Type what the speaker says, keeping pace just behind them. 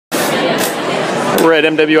We're at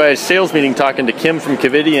MWI's sales meeting talking to Kim from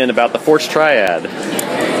Covidien about the Force Triad.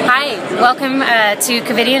 Hi, welcome to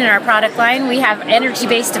Covidien and our product line. We have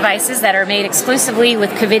energy-based devices that are made exclusively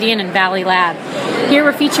with Covidien and Valley Lab. Here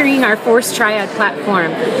we're featuring our Force Triad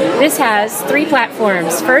platform. This has 3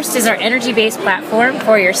 platforms. First is our energy-based platform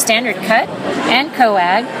for your standard cut and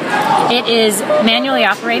coag. It is manually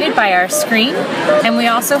operated by our screen, and we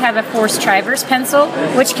also have a Force Traverse pencil,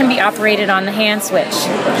 which can be operated on the hand switch.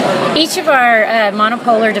 Each of our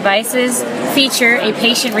monopolar devices feature a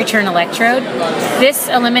patient return electrode. This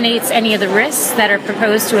eliminates any of the risks that are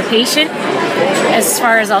proposed to a patient. As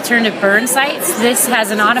far as alternative burn sites, this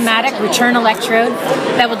has an automatic return electrode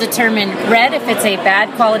that will determine red if it's a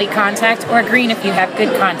bad quality contact or green if you have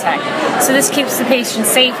good contact. So this keeps the patient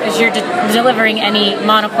safe as you're delivering any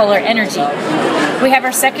monopolar energy. We have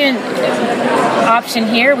our second option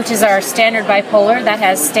here, which is our standard bipolar that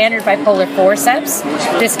has standard bipolar forceps.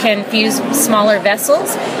 This can fuse smaller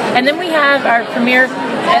vessels. And then we have our premier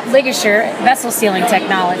ligature vessel sealing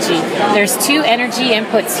technology. There's 2 energy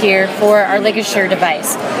inputs here for our ligature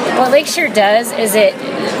device. What ligature does is it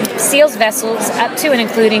seals vessels up to and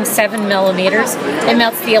including 7 millimeters. It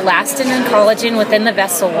melts the elastin and collagen within the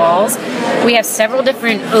vessel walls. We have several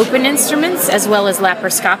different open instruments as well as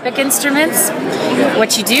laparoscopic instruments.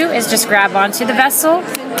 What you do is just grab onto the vessel,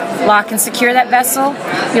 lock and secure that vessel.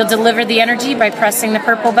 You'll deliver the energy by pressing the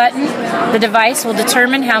purple button. The device will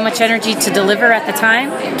determine how much energy to deliver at the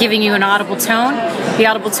time, giving you an audible tone. The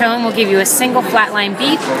audible tone will give you a single flatline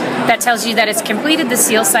beep that tells you that it's completed the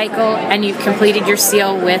seal cycle and you've completed your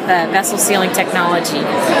seal with vessel sealing technology.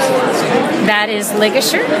 That is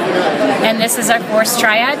ligature, and this is our Force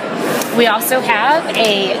Triad. We also have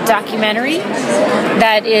a documentary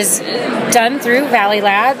that is done through Valley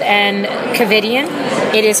Lab and Covidien.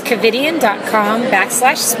 It is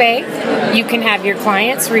covidien.com/spay. You can have your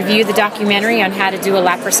clients review the documentary on how to do a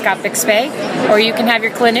laparoscopic spay, or you can have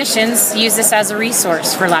your clinicians use this as a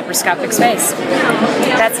resource for laparoscopic spays.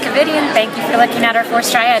 That's Covidien. Thank you for looking at our Force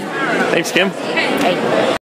Triad. Thanks, Kim. Hey.